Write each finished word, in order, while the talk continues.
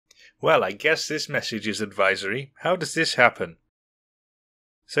Well, I guess this message is advisory. How does this happen?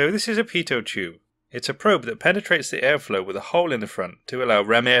 So this is a pitot tube. It's a probe that penetrates the airflow with a hole in the front to allow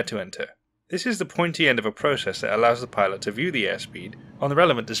ram air to enter. This is the pointy end of a process that allows the pilot to view the airspeed on the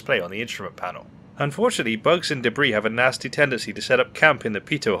relevant display on the instrument panel. Unfortunately, bugs and debris have a nasty tendency to set up camp in the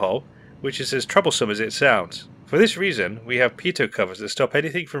pitot hole, which is as troublesome as it sounds. For this reason, we have pitot covers that stop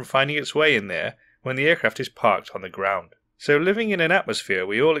anything from finding its way in there when the aircraft is parked on the ground. So living in an atmosphere,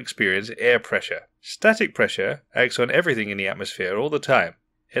 we all experience air pressure. Static pressure acts on everything in the atmosphere all the time.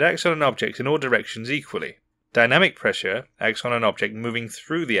 It acts on an object in all directions equally. Dynamic pressure acts on an object moving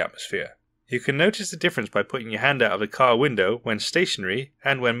through the atmosphere. You can notice the difference by putting your hand out of the car window when stationary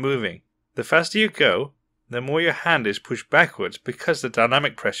and when moving. The faster you go, the more your hand is pushed backwards because the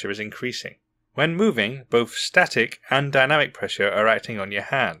dynamic pressure is increasing. When moving, both static and dynamic pressure are acting on your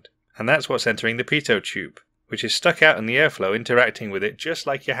hand, and that's what's entering the pitot tube, which is stuck out in the airflow interacting with it just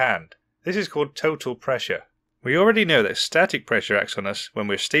like your hand. This is called total pressure. We already know that static pressure acts on us when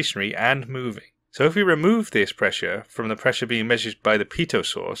we're stationary and moving. So if we remove this pressure from the pressure being measured by the pitot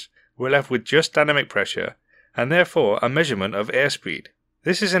source, we're left with just dynamic pressure, and therefore a measurement of airspeed.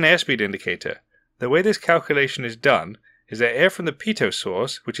 This is an airspeed indicator. The way this calculation is done is that air from the pitot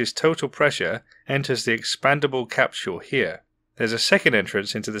source, which is total pressure, enters the expandable capsule here. There's a second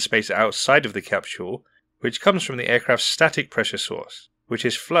entrance into the space outside of the capsule, which comes from the aircraft's static pressure source, which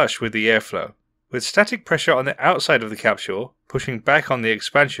is flush with the airflow. With static pressure on the outside of the capsule pushing back on the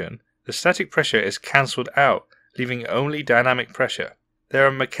expansion, the static pressure is cancelled out, leaving only dynamic pressure. There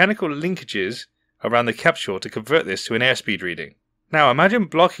are mechanical linkages around the capsule to convert this to an airspeed reading. Now imagine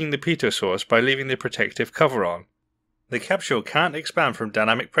blocking the pitot source by leaving the protective cover on. The capsule can't expand from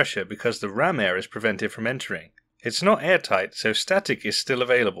dynamic pressure because the ram air is prevented from entering. It's not airtight, so static is still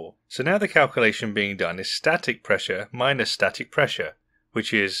available. So now the calculation being done is static pressure minus static pressure,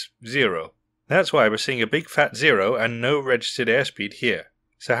 which is 0. That's why we're seeing a big fat 0 and no registered airspeed here.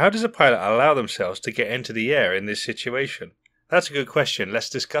 So how does a pilot allow themselves to get into the air in this situation? That's a good question, let's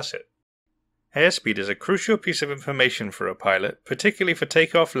discuss it. Airspeed is a crucial piece of information for a pilot, particularly for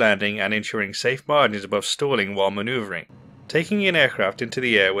takeoff, landing and ensuring safe margins above stalling while maneuvering. Taking an aircraft into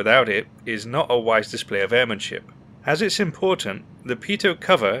the air without it is not a wise display of airmanship. As it's important, the pitot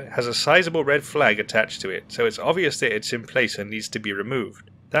cover has a sizable red flag attached to it, so it's obvious that it's in place and needs to be removed.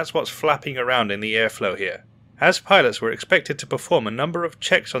 That's what's flapping around in the airflow here. As pilots, we're expected to perform a number of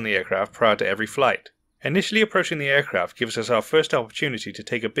checks on the aircraft prior to every flight. Initially approaching the aircraft gives us our first opportunity to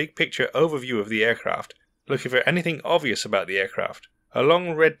take a big picture overview of the aircraft, looking for anything obvious about the aircraft. A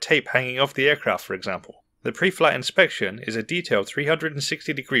long red tape hanging off the aircraft, for example. The pre-flight inspection is a detailed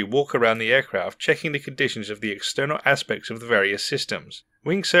 360-degree walk around the aircraft, checking the conditions of the external aspects of the various systems.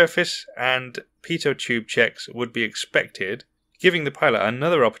 Wing surface and pitot tube checks would be expected, giving the pilot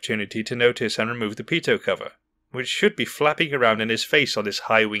another opportunity to notice and remove the pitot cover, which should be flapping around in his face on this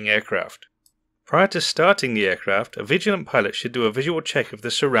high-wing aircraft. Prior to starting the aircraft, a vigilant pilot should do a visual check of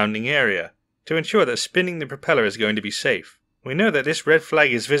the surrounding area, to ensure that spinning the propeller is going to be safe. We know that this red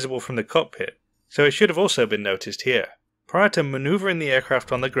flag is visible from the cockpit, so it should have also been noticed here. Prior to maneuvering the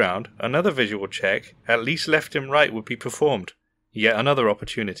aircraft on the ground, another visual check, at least left and right, would be performed. Yet another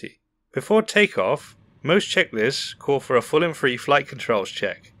opportunity. Before takeoff, most checklists call for a full and free flight controls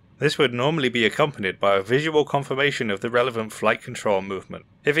check. This would normally be accompanied by a visual confirmation of the relevant flight control movement,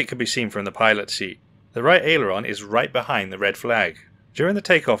 if it could be seen from the pilot's seat. The right aileron is right behind the red flag. During the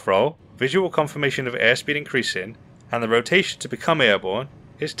takeoff roll, visual confirmation of airspeed increasing, and the rotation to become airborne,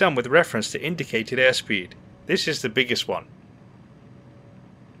 is done with reference to indicated airspeed. This is the biggest one.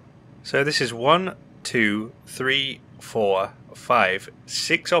 So this is 1, 2, 3, 4, 5,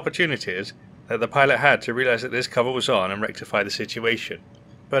 6 opportunities that the pilot had to realize that this cover was on and rectify the situation.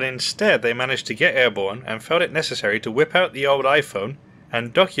 But instead they managed to get airborne and felt it necessary to whip out the old iPhone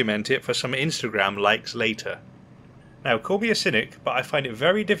and document it for some Instagram likes later. Now, call me a cynic, but I find it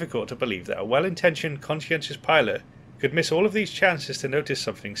very difficult to believe that a well-intentioned, conscientious pilot could miss all of these chances to notice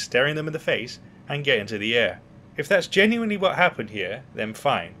something staring them in the face and get into the air. If that's genuinely what happened here, then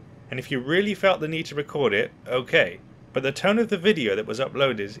fine. And if you really felt the need to record it, okay. But the tone of the video that was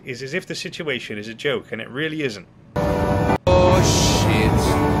uploaded is as if the situation is a joke, and it really isn't. Oh shit.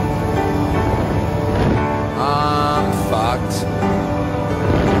 I'm fucked.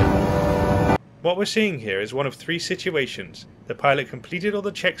 What we're seeing here is one of 3 situations. The pilot completed all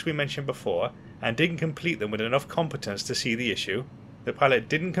the checks we mentioned before and didn't complete them with enough competence to see the issue. The pilot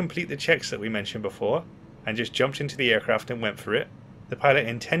didn't complete the checks that we mentioned before and just jumped into the aircraft and went for it. The pilot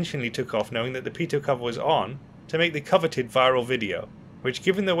intentionally took off knowing that the pitot cover was on to make the coveted viral video, which,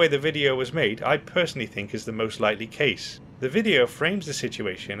 given the way the video was made, I personally think is the most likely case. The video frames the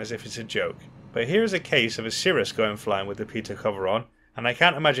situation as if it's a joke, but here is a case of a cirrus going flying with the pitot cover on, and I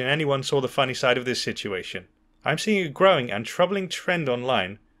can't imagine anyone saw the funny side of this situation. I'm seeing a growing and troubling trend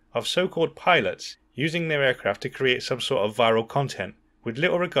online of so-called pilots using their aircraft to create some sort of viral content with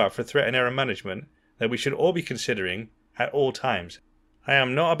little regard for threat and error management that we should all be considering at all times. I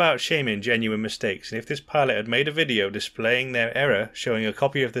am not about shaming genuine mistakes, and if this pilot had made a video displaying their error, showing a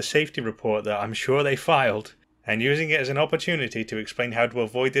copy of the safety report that I'm sure they filed, and using it as an opportunity to explain how to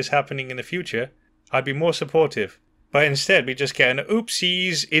avoid this happening in the future, I'd be more supportive. But instead we just get an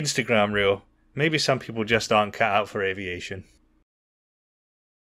oopsies Instagram reel. Maybe some people just aren't cut out for aviation.